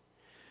giving.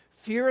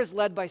 Fear is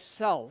led by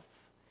self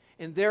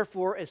and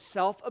therefore is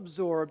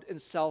self-absorbed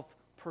and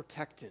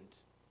self-protectant.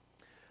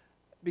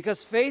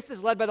 Because faith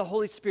is led by the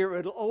Holy Spirit,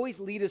 it will always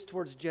lead us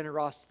towards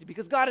generosity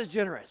because God is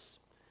generous.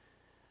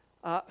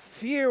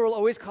 Fear will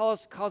always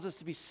cause us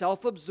to be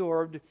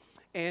self-absorbed,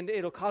 and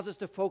it'll cause us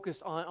to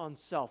focus on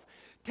self.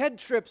 Ted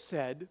Tripp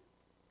said,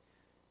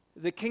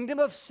 the kingdom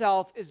of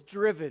self is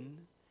driven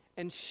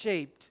and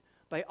shaped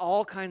by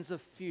all kinds of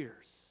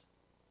fears.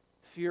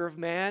 Fear of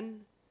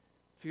man,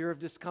 fear of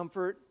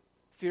discomfort,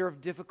 fear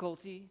of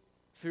difficulty,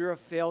 fear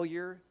of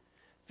failure,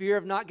 fear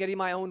of not getting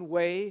my own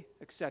way,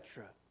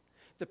 etc.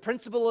 The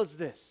principle is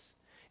this: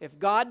 if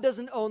God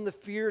doesn't own the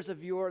fear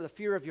of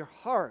your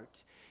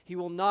heart, he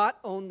will not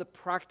own the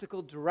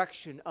practical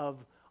direction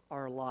of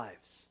our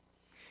lives.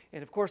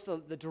 And of course,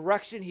 the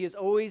direction he is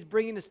always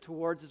bringing us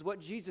towards is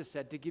what Jesus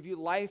said, to give you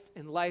life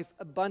and life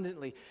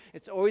abundantly.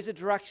 It's always a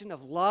direction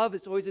of love.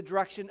 It's always a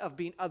direction of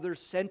being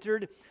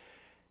others-centered.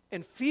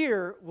 And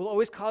fear will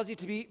always cause you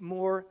to be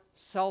more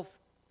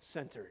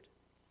self-centered.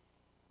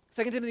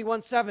 2 Timothy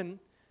 1:7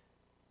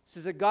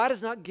 says that God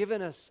has not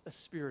given us a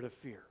spirit of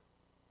fear,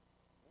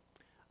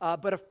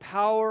 but of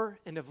power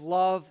and of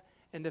love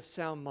and of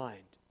sound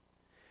mind.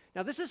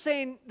 Now, this is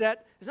saying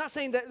that, it's not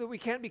saying that we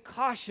can't be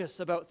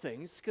cautious about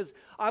things, because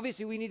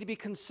obviously we need to be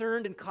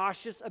concerned and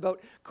cautious about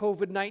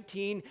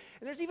COVID-19. And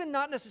there's even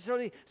not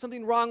necessarily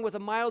something wrong with a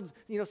mild,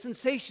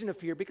 sensation of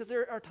fear, because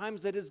there are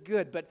times that is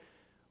good. But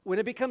when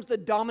it becomes the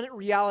dominant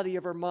reality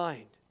of our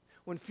mind,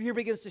 when fear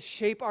begins to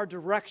shape our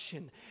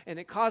direction and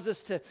it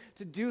causes us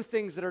to do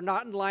things that are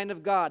not in line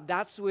of God,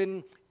 that's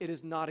when it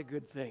is not a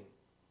good thing.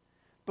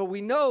 But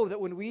we know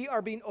that when we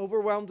are being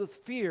overwhelmed with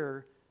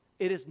fear,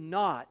 it is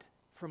not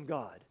from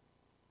God.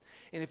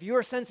 And if you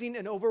are sensing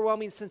an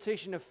overwhelming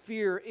sensation of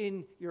fear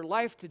in your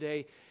life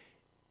today,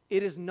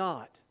 it is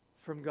not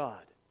from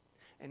God.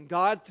 And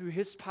God, through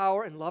His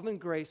power and love and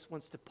grace,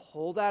 wants to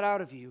pull that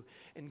out of you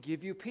and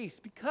give you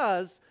peace,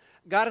 because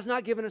God has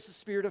not given us a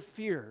spirit of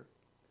fear,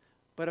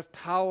 but of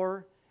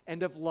power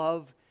and of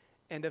love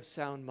and of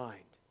sound mind.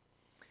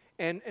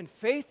 And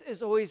faith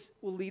is always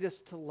will lead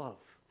us to love.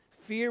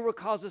 Fear will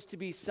cause us to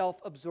be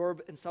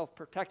self-absorbed and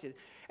self-protected.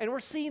 And we're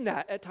seeing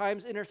that at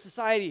times in our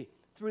society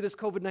through this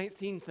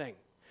COVID-19 thing.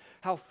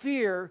 How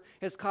fear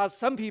has caused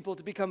some people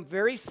to become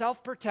very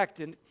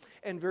self-protected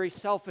and very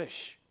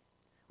selfish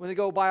when they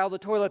go buy all the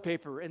toilet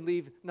paper and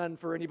leave none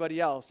for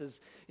anybody else. As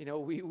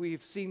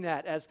we've seen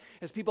that as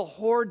people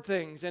hoard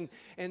things and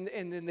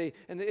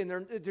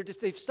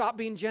they've stopped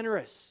being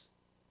generous.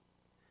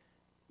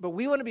 But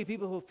we want to be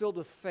people who are filled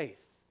with faith.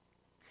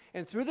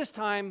 And through this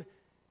time,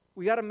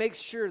 we got to make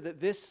sure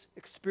that this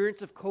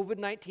experience of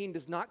COVID-19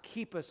 does not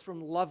keep us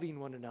from loving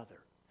one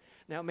another.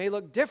 Now, it may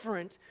look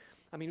different.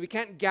 I mean, we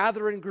can't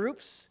gather in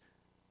groups,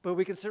 but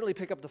we can certainly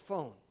pick up the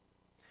phone.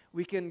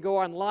 We can go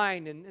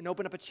online and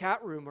open up a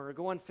chat room, or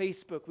go on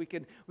Facebook. We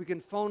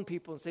can phone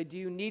people and say, do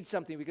you need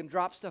something? We can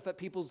drop stuff at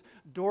people's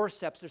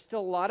doorsteps. There's still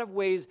a lot of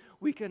ways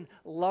we can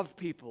love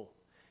people.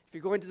 If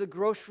you're going to the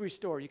grocery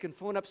store, you can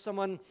phone up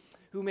someone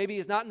who maybe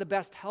is not in the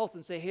best health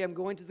and say, hey, I'm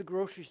going to the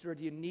grocery store.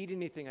 Do you need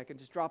anything? I can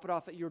just drop it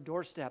off at your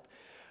doorstep.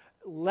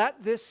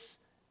 Let this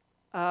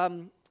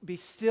be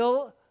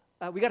still.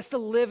 We got to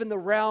still live in the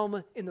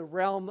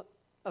realm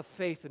of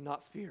faith and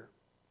not fear.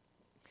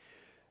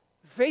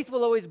 Faith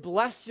will always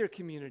bless your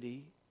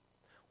community,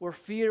 where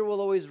fear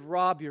will always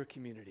rob your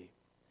community.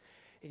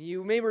 And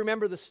you may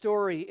remember the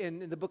story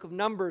in the book of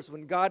Numbers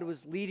when God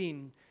was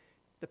leading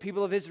the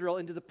people of Israel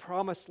into the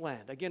promised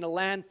land. Again, a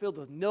land filled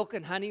with milk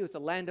and honey, with a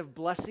land of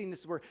blessing. This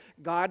is where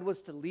God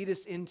was to lead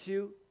us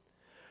into.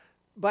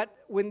 But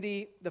when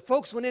the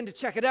folks went in to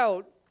check it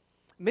out,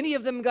 many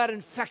of them got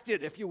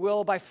infected, if you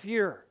will, by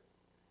fear.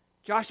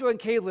 Joshua and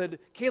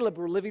Caleb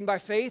were living by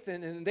faith,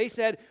 and they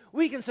said,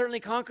 we can certainly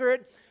conquer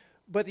it.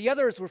 But the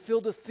others were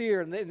filled with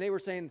fear, and they were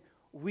saying,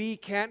 we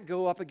can't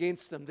go up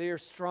against them. They are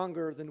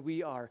stronger than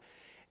we are.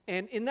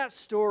 And in that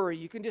story,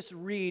 you can just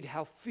read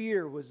how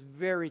fear was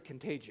very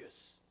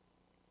contagious.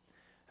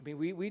 I mean,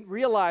 we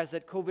realize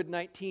that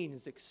COVID-19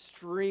 is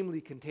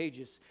extremely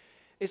contagious.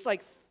 It's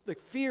like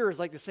fear is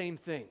like the same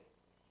thing.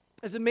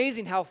 It's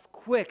amazing how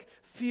quick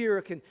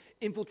fear can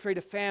infiltrate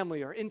a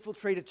family or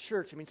infiltrate a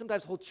church. I mean,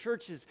 sometimes whole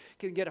churches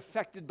can get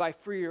affected by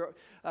fear,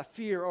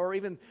 or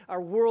even our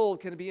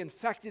world can be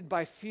infected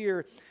by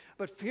fear.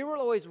 But fear will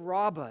always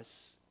rob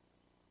us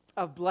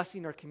of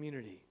blessing our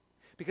community.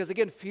 Because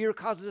again, fear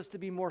causes us to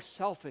be more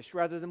selfish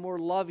rather than more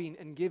loving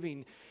and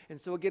giving.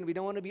 And so again, we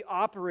don't want to be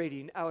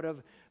operating out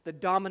of the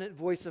dominant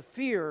voice of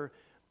fear,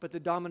 but the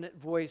dominant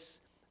voice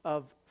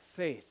of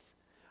faith.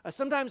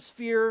 Sometimes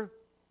fear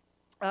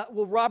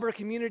will rob our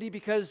community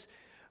because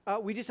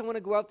we just don't want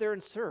to go out there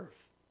and serve.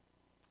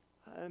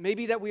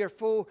 Maybe that we are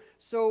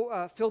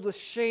so filled with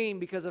shame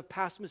because of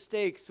past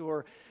mistakes,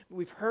 or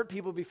we've hurt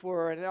people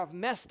before and I've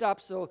messed up,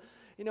 so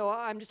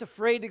I'm just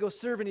afraid to go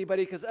serve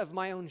anybody because of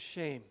my own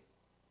shame.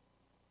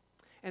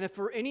 And if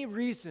for any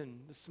reason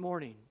this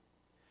morning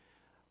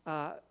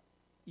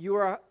you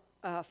are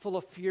full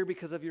of fear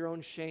because of your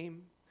own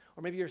shame,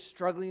 or maybe you're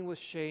struggling with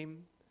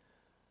shame,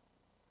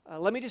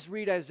 let me just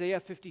read Isaiah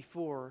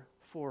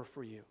 54:4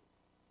 for you.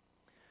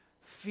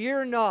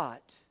 Fear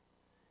not,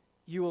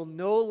 you will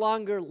no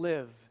longer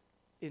live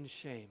in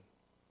shame.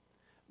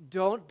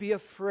 Don't be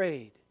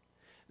afraid.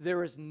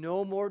 There is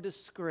no more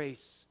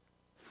disgrace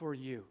for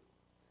you.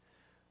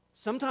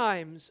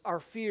 Sometimes our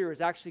fear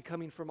is actually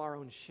coming from our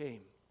own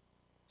shame.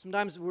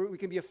 Sometimes we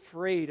can be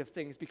afraid of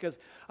things because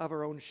of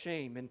our own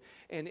shame.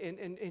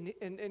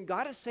 And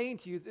God is saying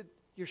to you that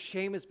your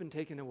shame has been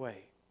taken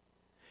away.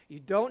 You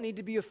don't need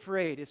to be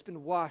afraid. It's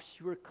been washed.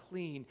 You are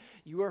clean.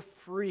 You are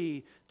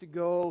free to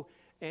go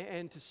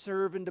and to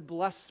serve and to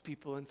bless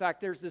people. In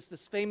fact, there's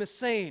this famous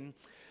saying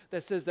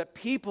that says that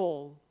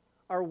people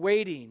are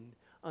waiting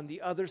on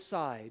the other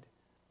side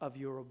of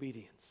your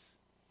obedience.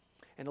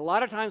 And a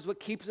lot of times what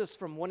keeps us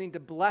from wanting to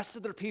bless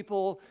other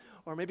people,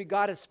 or maybe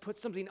God has put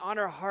something on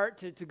our heart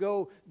to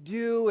go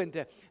do and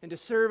to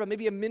serve, or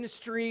maybe a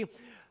ministry,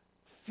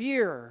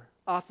 fear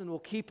often will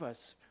keep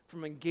us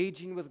from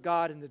engaging with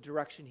God in the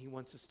direction He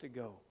wants us to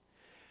go.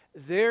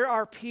 There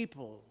are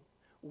people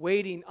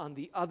waiting on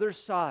the other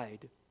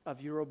side of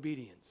your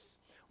obedience.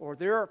 Or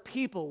there are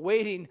people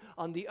waiting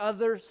on the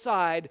other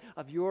side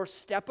of your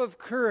step of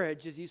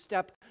courage as you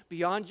step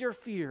beyond your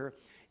fear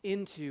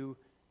into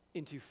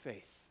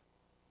faith.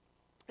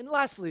 And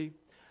lastly,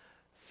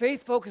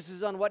 faith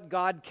focuses on what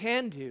God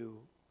can do,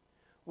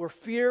 where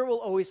fear will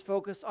always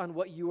focus on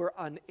what you are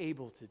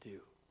unable to do.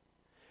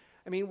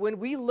 I mean, when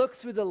we look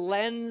through the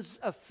lens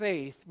of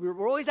faith,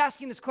 we're always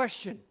asking this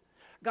question,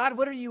 God,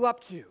 what are you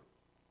up to?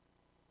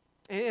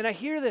 And I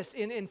hear this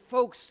in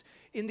folks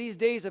in these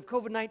days of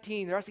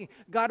COVID-19. They're asking,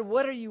 God,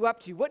 what are you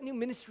up to? What new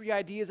ministry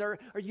ideas are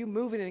you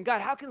moving in?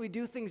 God, how can we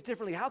do things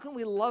differently? How can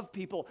we love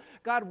people?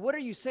 God, what are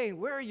you saying?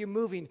 Where are you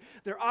moving?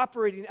 They're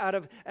operating out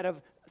of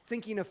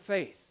thinking of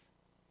faith.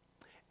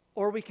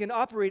 Or we can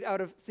operate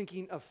out of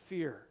thinking of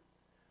fear.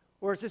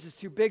 Whereas this is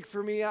too big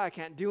for me, I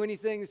can't do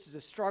anything, this is a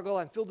struggle,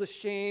 I'm filled with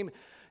shame,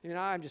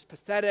 I'm just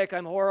pathetic,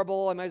 I'm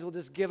horrible, I might as well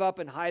just give up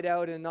and hide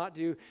out and not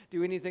do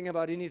anything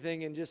about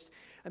anything and just,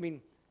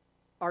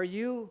 are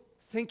you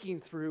thinking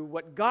through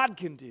what God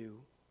can do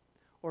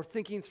or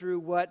thinking through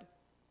what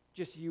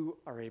just you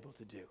are able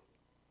to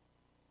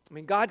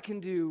do? God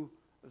can do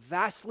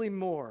vastly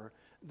more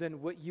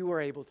than what you are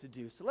able to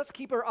do. So let's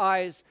keep our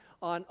eyes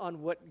on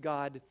what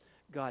God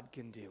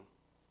can do.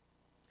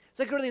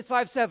 2 Corinthians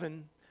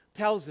 5:7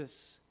 tells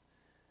us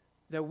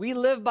that we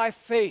live by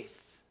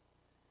faith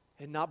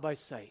and not by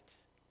sight.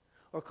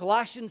 Or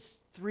Colossians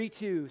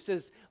 3:2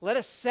 says, let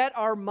us set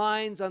our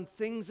minds on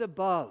things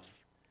above,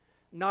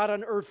 not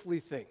on earthly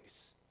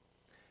things.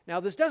 Now,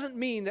 this doesn't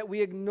mean that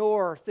we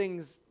ignore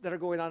things that are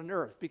going on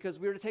earth, because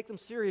we are to take them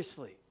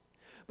seriously.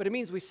 But it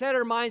means we set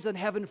our minds on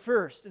heaven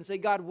first and say,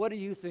 God, what are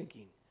you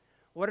thinking?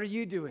 What are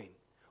you doing?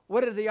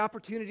 What are the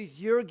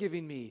opportunities you're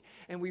giving me?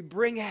 And we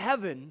bring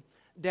heaven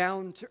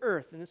down to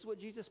earth. And this is what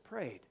Jesus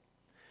prayed.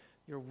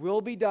 Your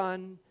will be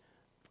done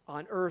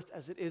on earth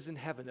as it is in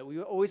heaven. That we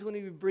always want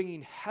to be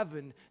bringing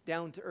heaven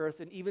down to earth,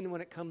 and even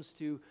when it comes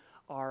to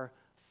our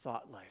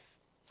thought life.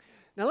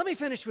 Now let me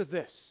finish with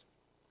this.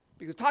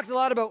 Because we talked a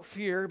lot about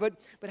fear, but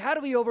how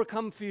do we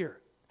overcome fear?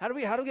 How do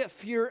we get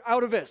fear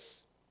out of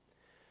us?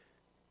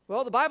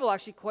 Well, the Bible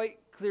actually quite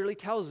clearly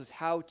tells us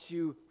how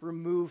to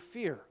remove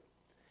fear.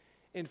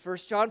 In 1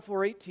 John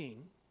 4:18,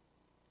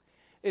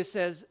 it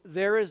says,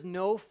 there is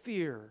no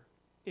fear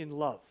in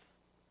love,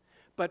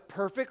 but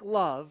perfect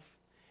love,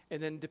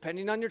 and then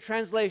depending on your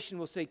translation,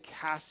 will say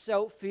casts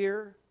out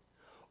fear,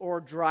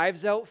 or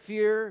drives out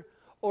fear,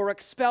 or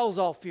expels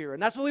all fear.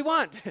 And that's what we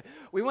want.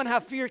 We want to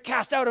have fear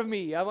cast out of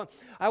me. I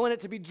want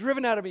it to be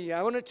driven out of me.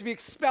 I want it to be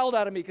expelled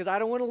out of me because I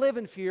don't want to live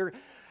in fear.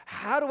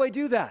 How do I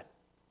do that?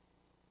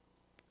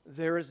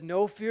 There is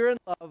no fear in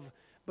love,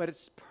 but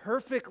it's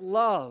perfect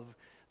love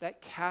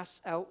that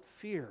casts out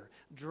fear,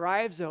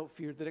 drives out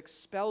fear, that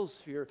expels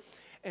fear.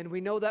 And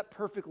we know that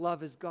perfect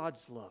love is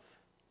God's love,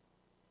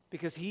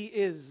 because He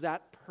is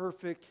that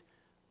perfect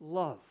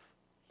love.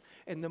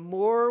 And the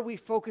more we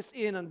focus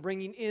in on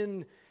bringing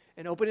in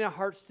and opening our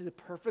hearts to the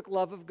perfect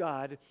love of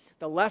God,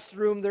 the less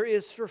room there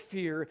is for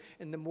fear,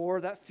 and the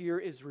more that fear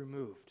is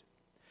removed.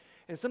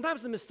 And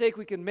sometimes the mistake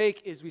we can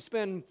make is we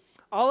spend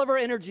all of our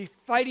energy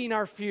fighting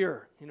our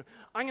fear.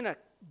 I'm going to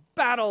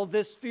battle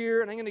this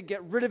fear, and I'm going to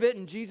get rid of it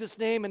in Jesus'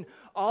 name, and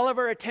all of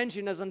our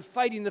attention is on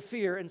fighting the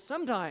fear. And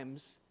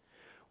sometimes,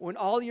 when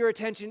all your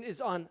attention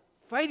is on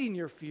fighting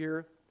your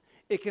fear,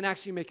 it can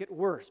actually make it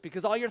worse,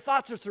 because all your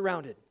thoughts are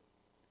surrounded.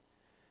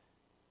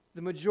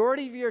 The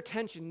majority of your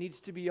attention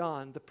needs to be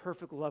on the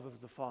perfect love of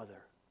the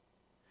Father.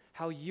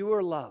 How you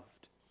are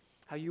loved,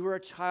 how you are a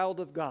child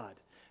of God,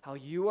 how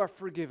you are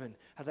forgiven,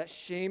 how that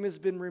shame has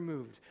been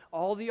removed,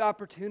 all the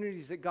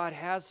opportunities that God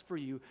has for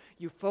you.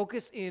 You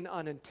focus in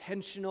on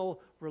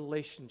intentional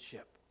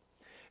relationship.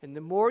 And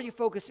the more you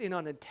focus in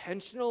on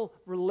intentional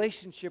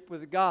relationship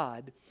with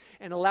God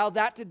and allow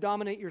that to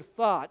dominate your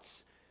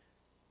thoughts,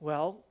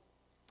 well,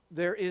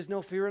 there is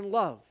no fear in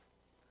love.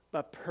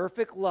 But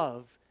perfect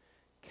love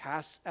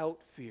casts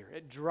out fear.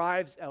 It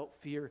drives out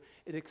fear.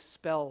 It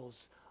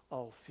expels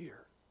all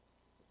fear.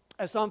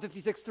 As Psalm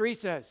 56:3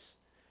 says,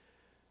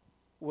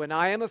 when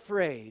I am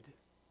afraid,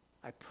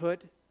 I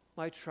put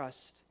my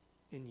trust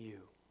in you.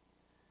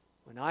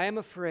 When I am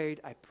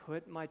afraid, I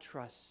put my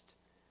trust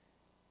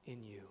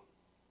in you.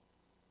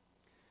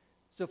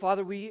 So,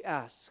 Father, we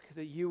ask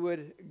that you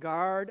would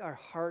guard our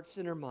hearts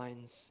and our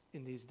minds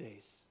in these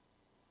days.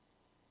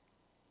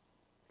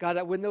 God,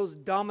 that when those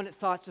dominant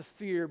thoughts of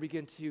fear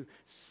begin to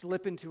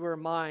slip into our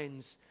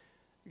minds,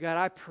 God,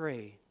 I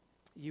pray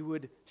you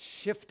would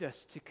shift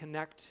us to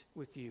connect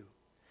with you,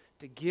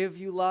 to give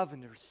you love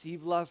and to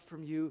receive love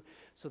from you,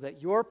 so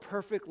that your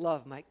perfect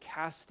love might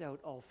cast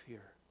out all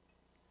fear.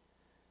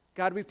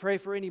 God, we pray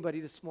for anybody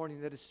this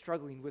morning that is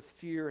struggling with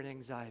fear and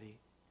anxiety.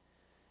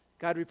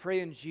 God, we pray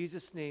in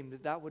Jesus' name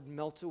that that would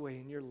melt away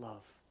in your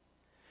love.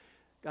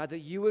 God, that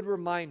you would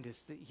remind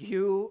us that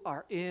you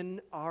are in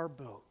our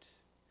boat,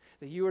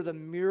 that you are the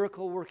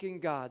miracle-working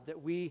God,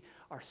 that we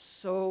are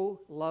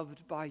so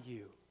loved by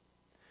you,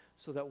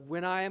 so that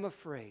when I am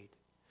afraid,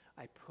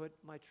 I put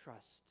my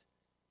trust